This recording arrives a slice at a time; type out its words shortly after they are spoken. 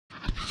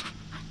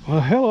Well,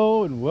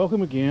 hello and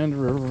welcome again to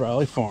River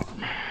Valley Farm.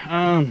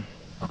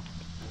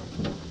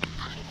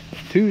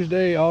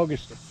 Tuesday,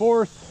 August the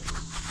 4th,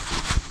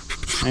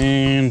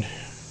 and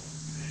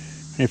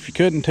if you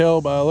couldn't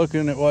tell by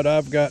looking at what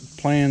I've got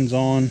plans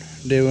on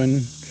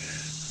doing,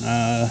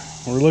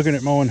 we're looking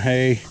at mowing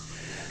hay.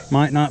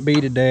 Might not be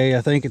today.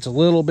 I think it's a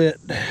little bit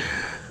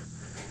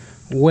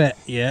wet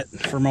yet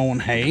for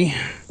mowing hay,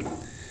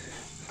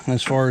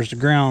 as far as the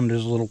ground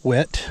is a little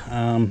wet.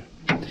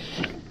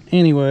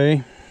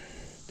 Anyway,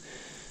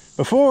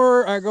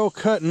 before I go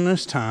cutting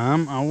this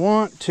time, I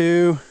want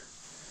to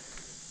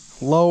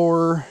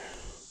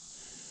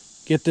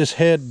get this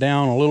head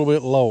down a little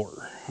bit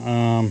lower,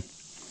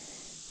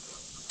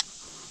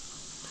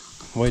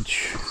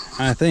 which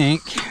I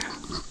think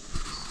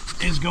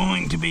is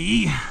going to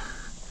be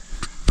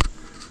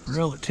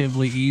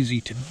relatively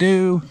easy to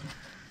do,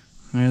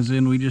 as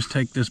in we just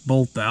take this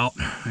bolt out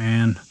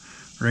and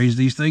raise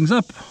these things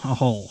up a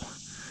hole.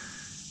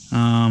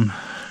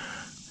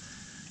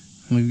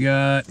 We've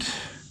got,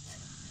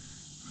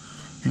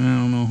 I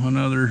don't know,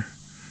 another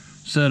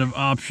set of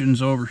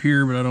options over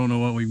here, but I don't know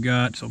what we've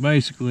got. So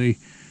basically,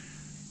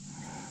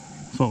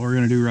 what we're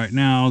going to do right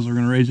now is we're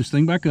going to raise this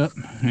thing back up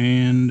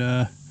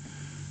and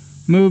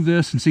move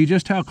this and see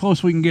just how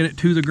close we can get it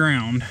to the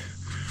ground,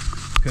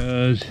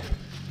 because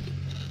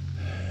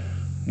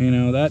you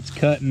know that's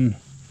cutting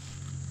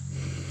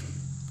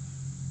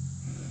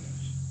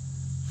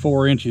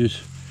 4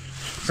 inches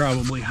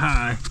probably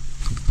high.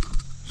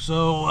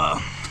 So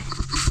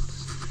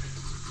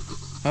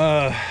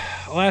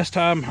last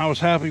time I was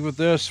happy with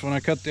this when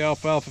I cut the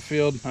alfalfa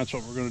field. That's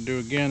what we're going to do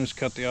again, is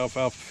cut the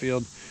alfalfa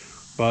field,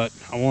 but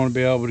I want to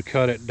be able to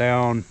cut it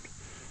down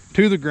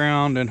to the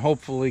ground and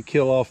hopefully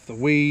kill off the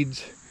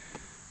weeds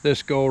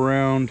this go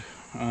around.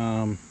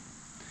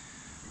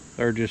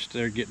 They're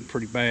getting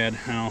pretty bad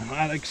now.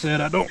 Like I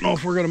said, I don't know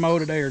if we're going to mow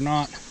today or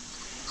not.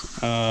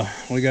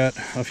 We got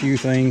a few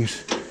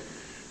things.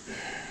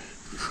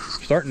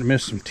 Starting to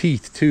miss some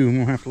teeth too. I'm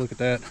gonna have to look at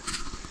that.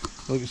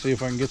 Look and see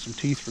if I can get some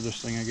teeth for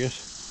this thing, I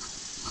guess.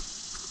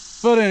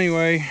 But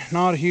anyway,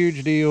 not a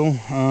huge deal.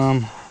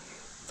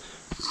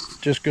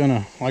 Just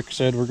gonna, like I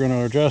said, we're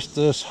gonna adjust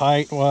this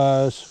height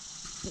wise,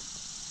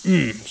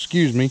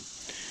 excuse me,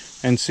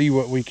 and see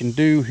what we can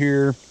do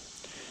here.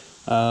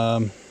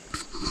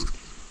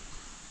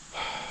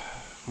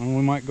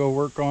 We might go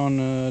work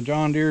on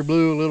John Deere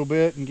Blue a little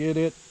bit and get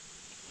it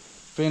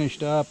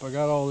finished up. I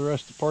got all the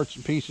rest of the parts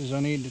and pieces I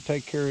need to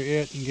take care of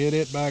it and get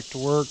it back to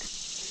work.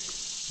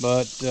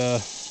 But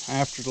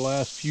after the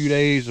last few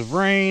days of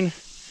rain,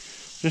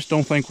 just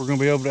don't think we're going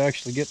to be able to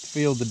actually get the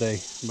field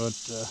today. But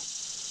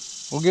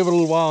we'll give it a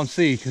little while and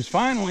see, because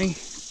finally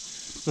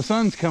the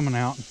sun's coming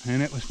out,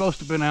 and it was supposed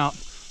to have been out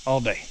all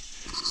day.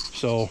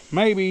 So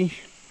maybe,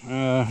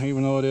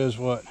 even though it is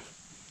what,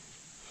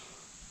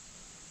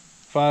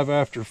 5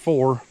 after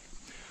 4,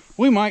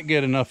 we might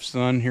get enough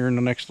sun here in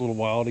the next little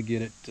while to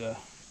get it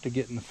to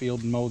get in the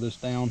field and mow this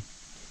down.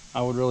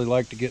 I would really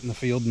like to get in the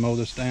field and mow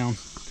this down.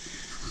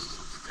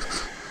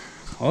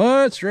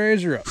 Let's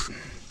raise her up.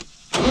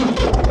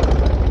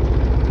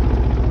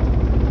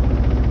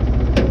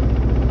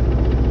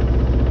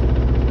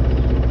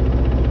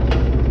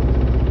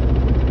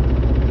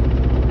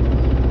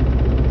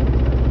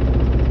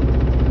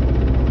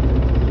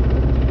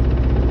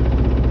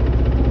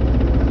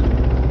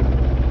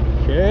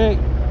 Okay.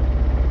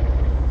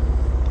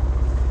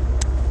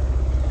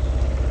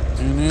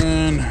 And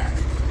then,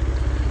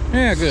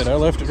 yeah, good. I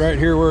left it right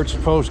here where it's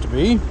supposed to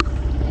be.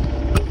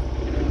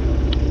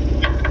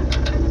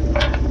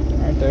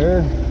 Right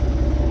there.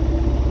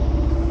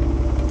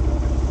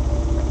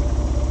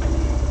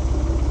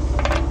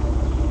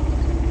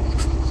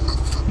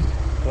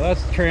 So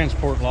that's the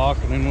transport lock,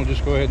 and then we'll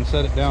just go ahead and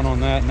set it down on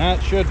that. And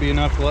that should be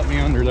enough to let me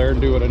under there and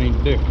do what I need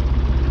to do.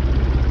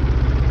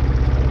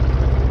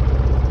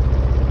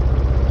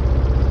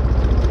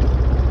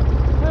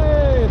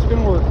 Hey, it's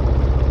gonna work.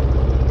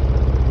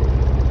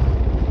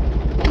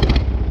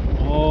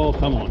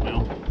 Come on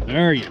now,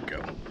 there you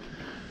go.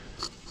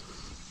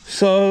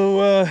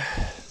 So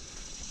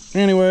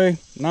anyway,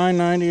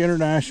 990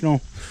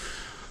 International,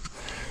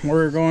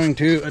 we're going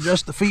to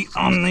adjust the feet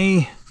on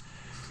the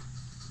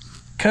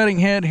cutting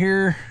head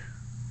here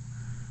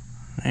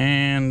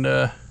and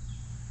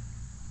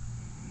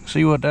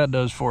see what that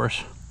does for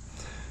us.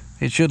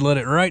 It should let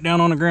it right down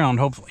on the ground,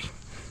 hopefully.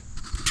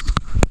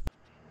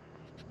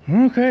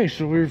 Okay,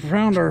 so we've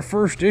found our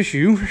first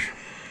issue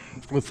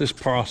with this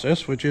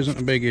process, which isn't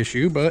a big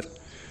issue, but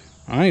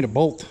I need a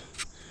bolt.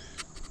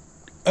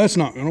 That's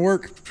not going to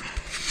work.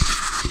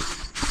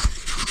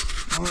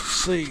 Let's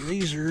see,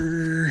 these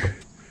are,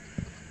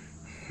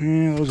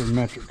 yeah, those are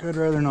metric. I'd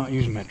rather not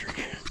use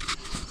metric.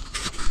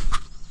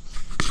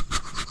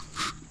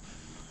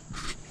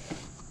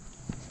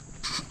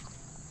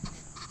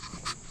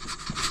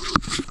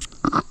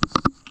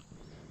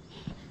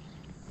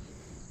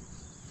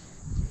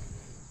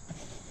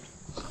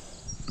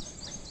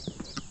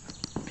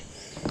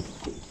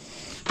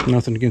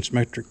 Nothing against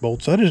metric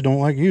bolts. I just don't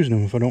like using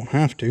them if I don't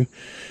have to.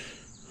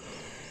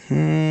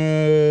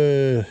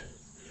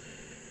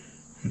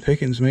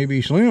 pickings may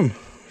be slim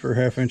for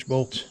 1/2 inch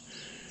bolts.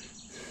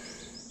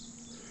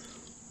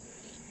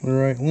 The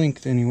right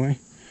length anyway.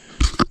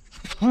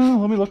 Well,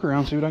 let me look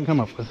around, see what I can come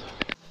up with.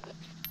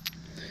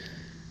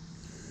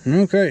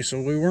 Okay,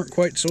 so we weren't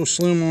quite so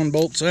slim on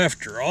bolts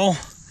after all,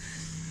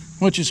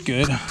 which is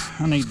good.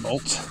 I need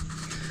bolts.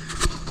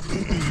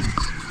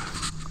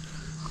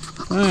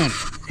 Anyway,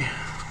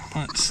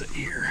 let's see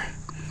here.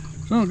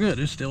 It's all good,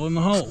 it's still in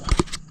the hole.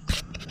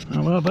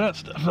 How about that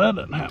stuff? That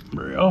doesn't happen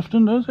very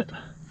often, does it?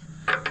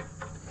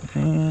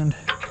 And,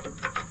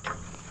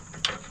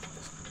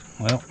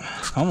 well,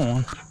 come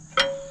on.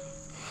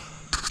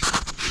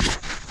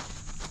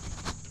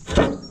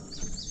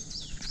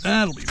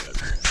 That'll be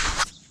better.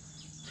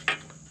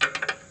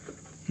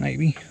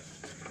 Maybe.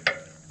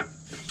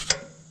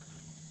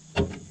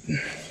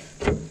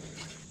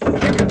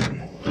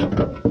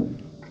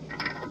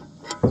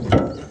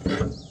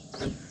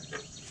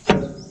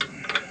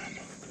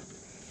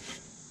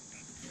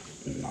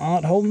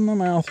 Not holding my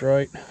mouth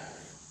right.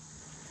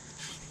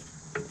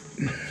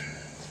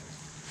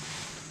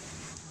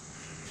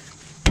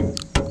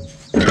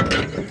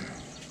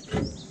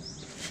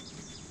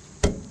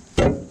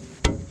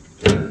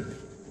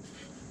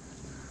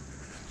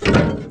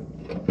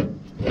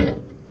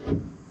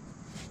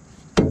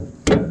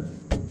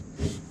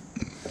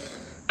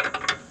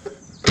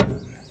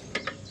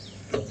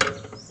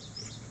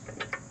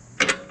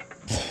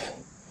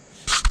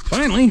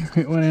 Finally,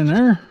 it went in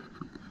there.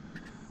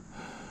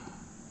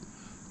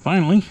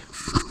 Finally.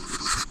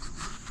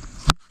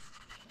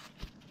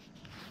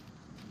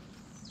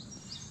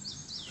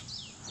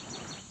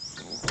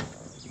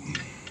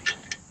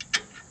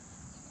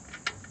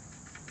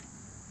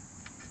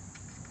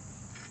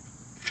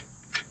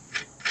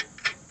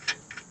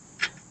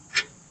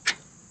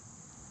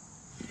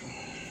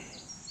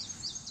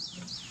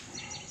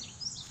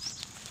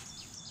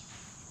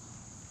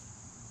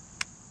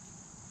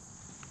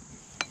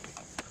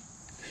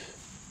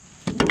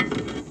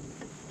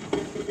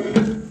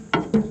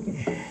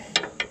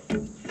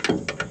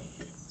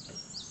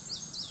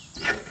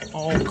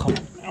 Oh, come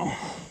on now.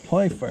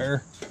 Play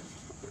fair.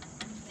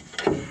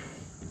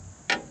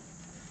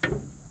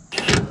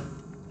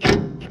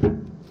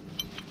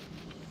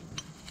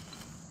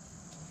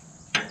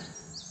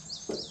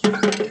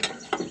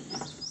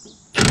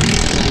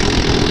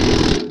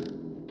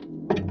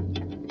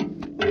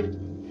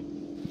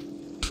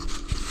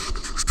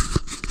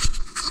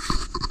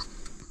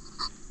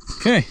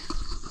 Okay.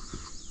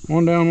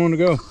 One down, one to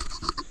go.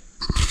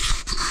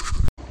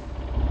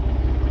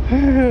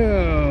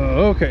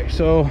 Okay,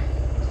 so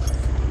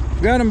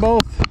got them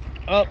both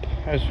up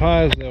as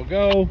high as they'll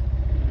go,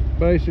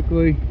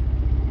 basically.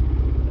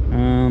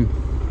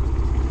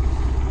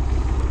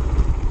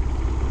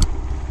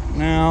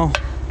 Now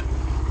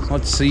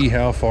let's see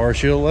how far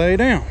she'll lay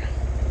down.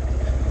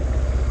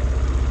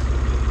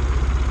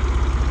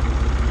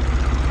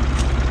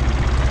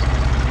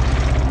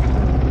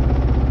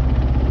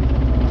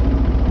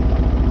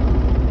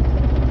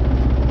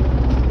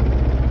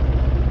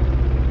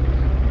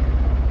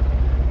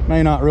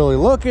 May not really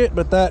look it,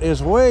 but that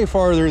is way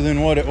farther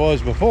than what it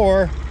was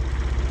before.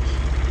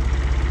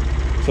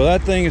 So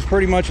that thing is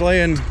pretty much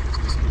laying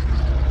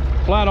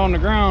flat on the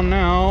ground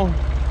now,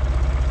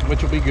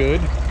 which will be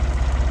good.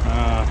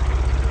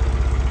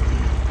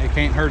 It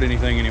can't hurt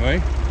anything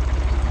anyway.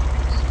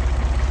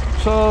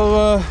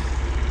 So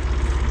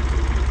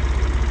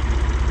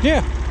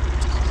yeah,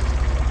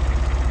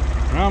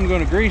 now I'm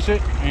going to grease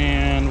it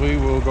and we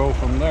will go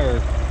from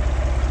there.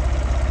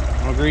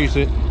 I'll grease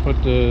it,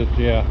 put the,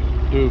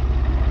 do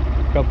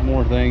a couple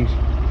more things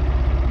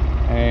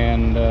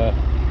and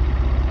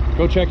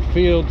go check the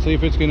field, see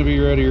if it's going to be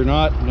ready or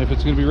not. And if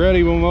it's going to be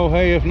ready, we'll mow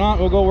hay. If not,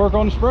 we'll go work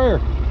on the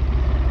sprayer.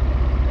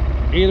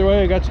 Either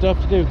way, I got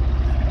stuff to do.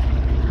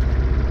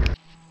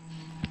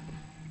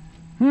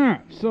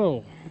 Alright,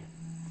 so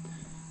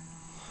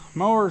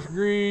mower's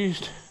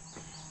greased,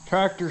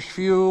 tractor's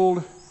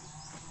fueled,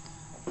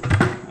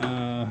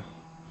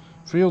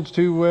 field's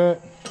too wet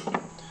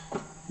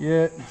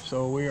yet,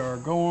 so we are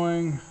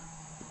going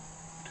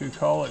to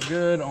call it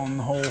good on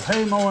the whole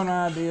hay mowing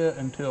idea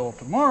until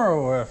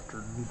tomorrow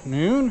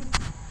afternoon.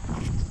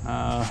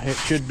 It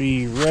should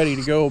be ready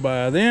to go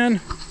by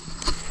then.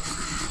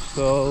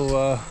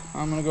 So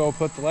I'm gonna go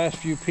put the last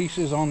few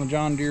pieces on the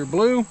John Deere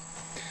Blue,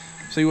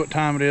 see what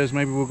time it is.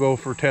 Maybe we'll go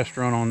for a test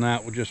run on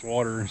that with just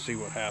water and see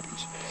what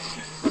happens.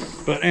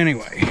 But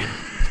anyway,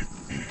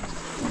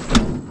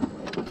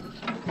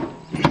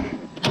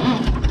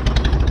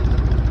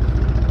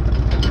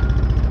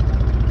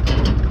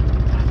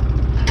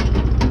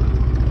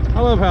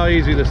 I love how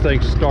easy this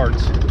thing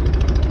starts.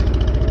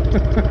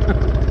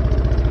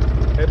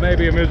 It may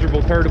be a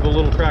miserable turd of a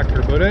little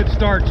tractor, but it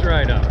starts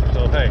right up,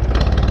 so hey.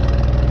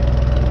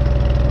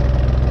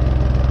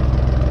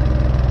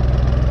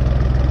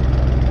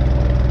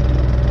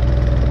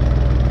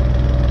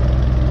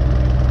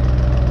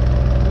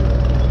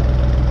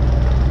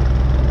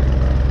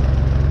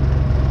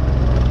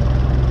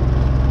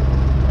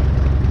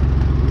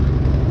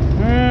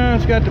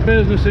 It's got the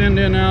business end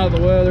in out of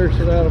the weather,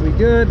 so that'll be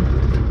good.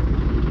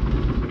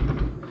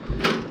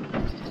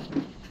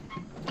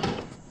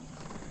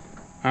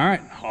 All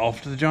right,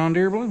 off to the John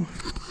Deere Blue.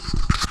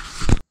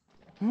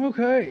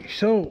 Okay,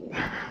 so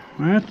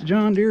at the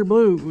John Deere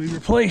Blue, we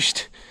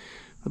replaced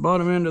the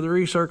bottom end of the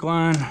recirc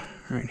line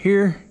right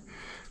here,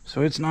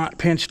 so it's not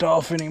pinched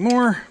off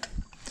anymore.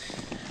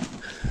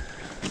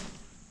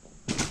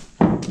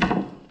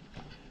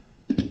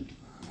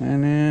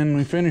 And then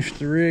we finished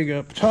the rig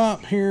up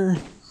top here.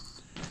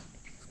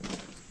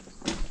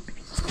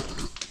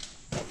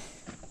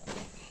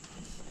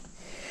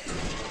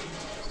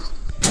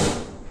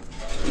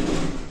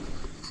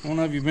 One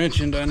of you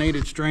mentioned I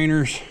needed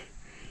strainers.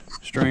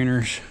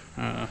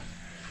 I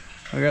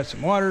got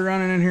some water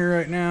running in here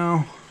right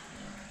now,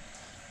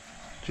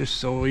 just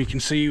so we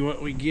can see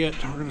what we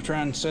get. We're gonna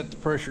try and set the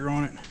pressure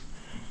on it,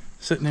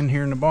 sitting in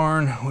here in the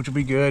barn, which will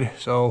be good.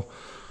 So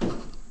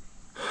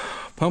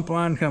pump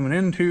line coming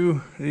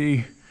into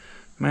the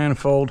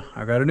manifold.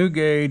 I got a new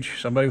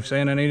gauge. Somebody was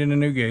saying I needed a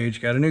new gauge.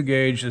 Got a new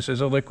gauge. This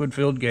is a liquid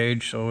filled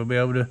gauge, so we'll be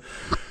able to,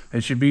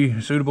 it should be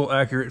suitable,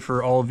 accurate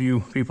for all of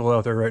you people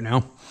out there right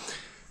now.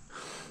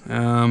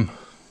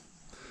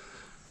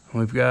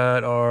 We've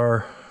got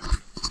our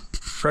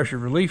pressure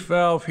relief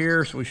valve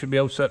here, so we should be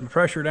able to set the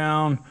pressure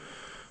down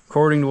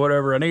according to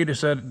whatever I need to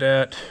set it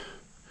at.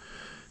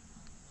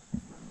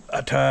 I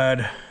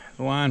tied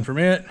the line from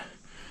it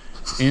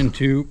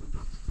into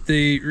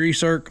the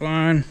recirc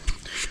line,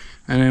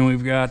 and then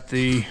we've got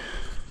the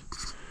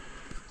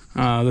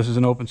this is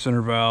an open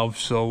center valve,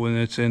 so when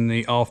it's in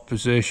the off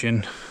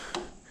position,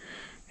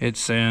 it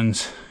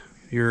sends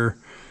your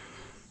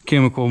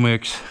chemical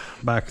mix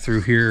back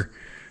through here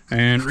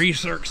and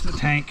recircs the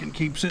tank and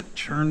keeps it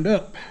churned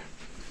up.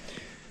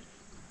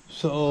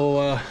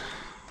 So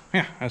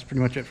yeah, that's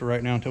pretty much it for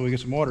right now until we get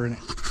some water in it.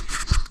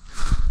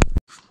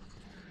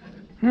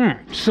 All right,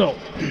 so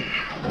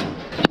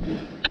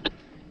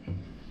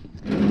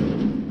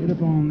get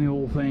up on the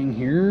old thing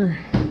here.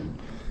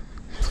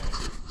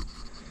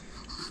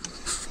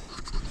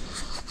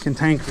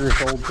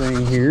 Cantankerous old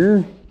thing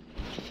here.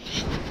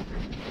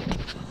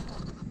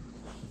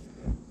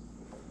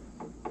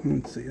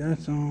 Let's see,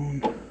 that's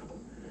on.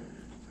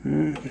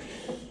 That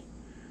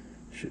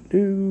should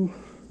do.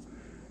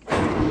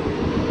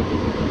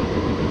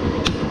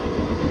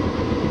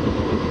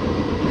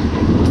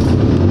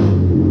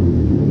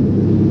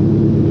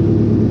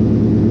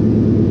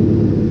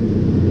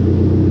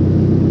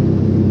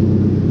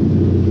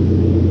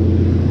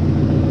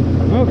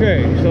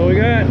 Okay, so we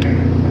got, I don't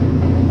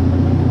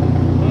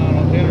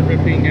know, 10 or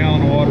 15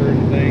 gallon of water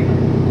in the thing.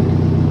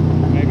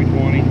 Maybe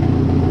 20.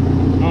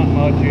 Not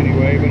much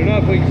anyway, but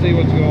enough we can see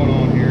what's going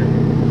on here.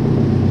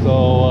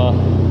 So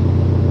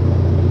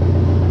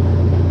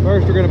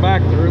first we're going to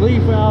back the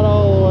relief out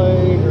all the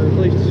way, or at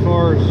least as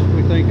far as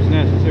we think is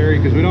necessary,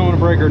 because we don't want to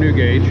break our new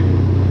gauge.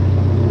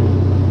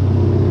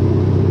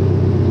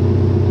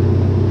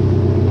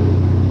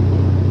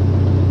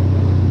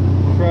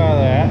 Try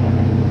that.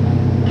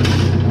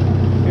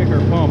 Kick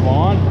our pump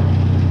on.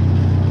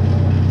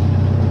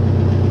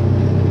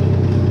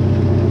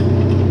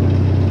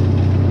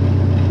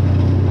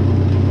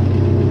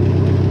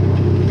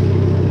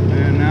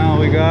 And now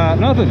we got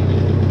nothing.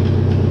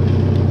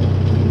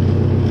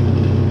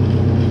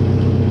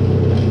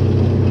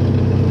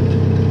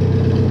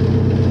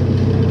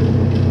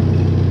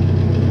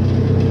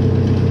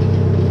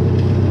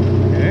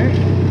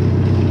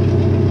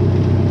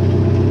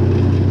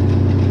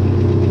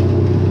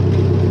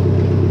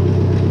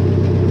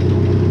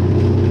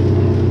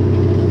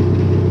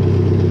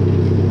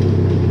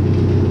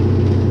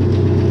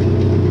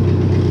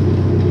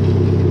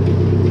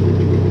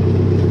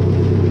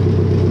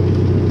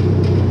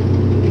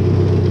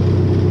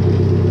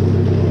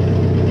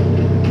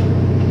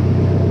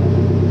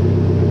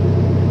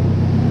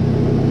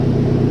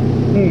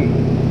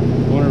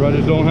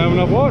 Don't have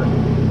enough water.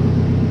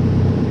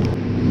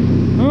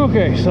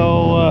 Okay,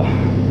 so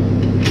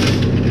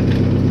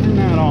turn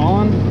that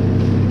on.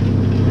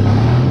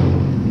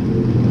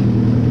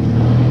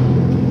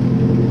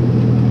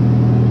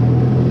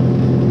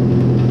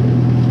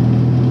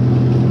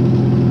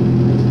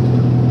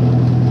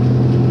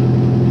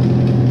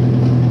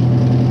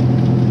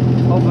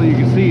 Hopefully you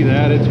can see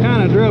that. It's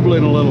kind of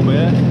dribbling a little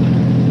bit.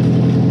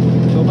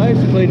 So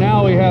basically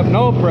now we have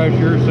no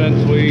pressure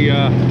since we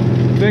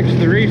fixed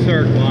the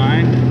recirc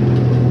line.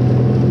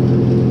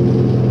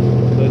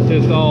 So it's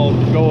just all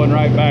going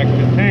right back to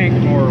the tank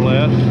more or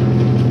less.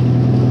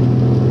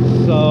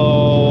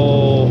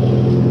 So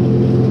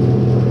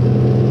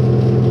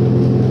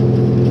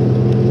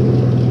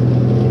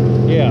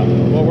yeah,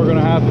 what we're going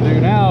to have to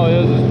do now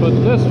is put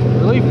this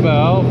relief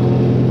valve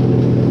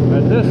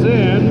at this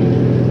end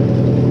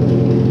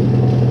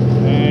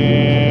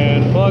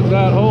and plug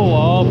that hole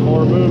off,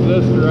 or move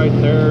this right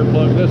there and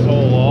plug this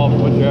hole off,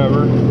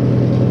 whichever.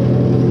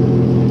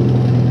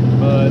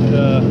 But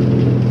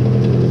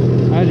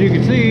as you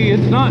can see,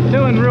 it's not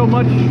doing real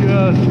much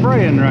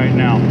spraying right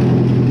now.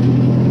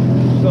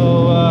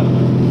 So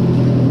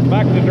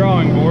back to the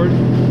drawing board.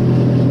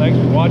 Thanks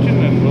for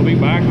watching, and we'll be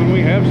back when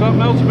we have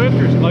something else of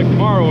interest, like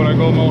tomorrow when I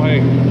go mow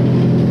hay.